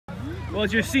Well,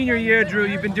 it's your senior year, Drew.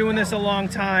 You've been doing this a long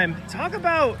time. Talk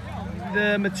about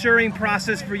the maturing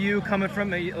process for you coming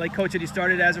from, like Coach said, you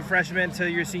started as a freshman to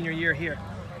your senior year here.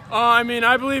 I mean,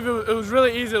 I believe it was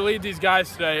really easy to lead these guys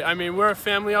today. I mean, we're a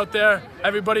family out there.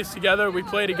 Everybody's together. We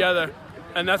play together.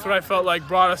 And that's what I felt like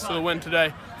brought us to the win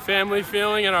today. Family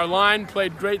feeling, and our line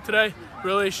played great today.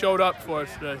 Really showed up for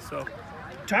us today. So,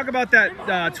 talk about that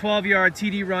 12-yard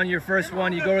TD run, your first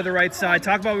one. You go to the right side.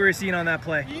 Talk about what we were seeing on that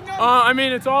play. I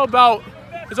mean, it's all about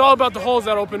the holes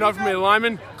that opened up for me. The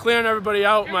lineman clearing everybody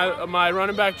out. My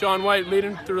running back John White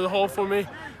leading through the hole for me,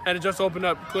 and it just opened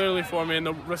up clearly for me. And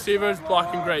the receivers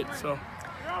blocking great. So,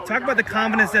 talk about the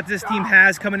confidence that this team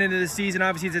has coming into the season.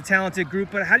 Obviously, it's a talented group,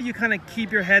 but how do you kind of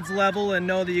keep your heads level and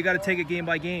know that you got to take it game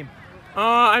by game?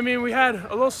 I mean, we had a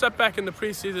little setback in the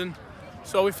preseason,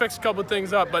 so we fixed a couple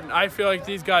things up. But I feel like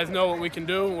these guys know what we can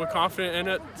do. We're confident in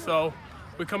it, so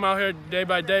we come out here day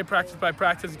by day, practice by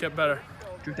practice, and get better.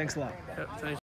 Drew, thanks a lot. Yeah, thank you.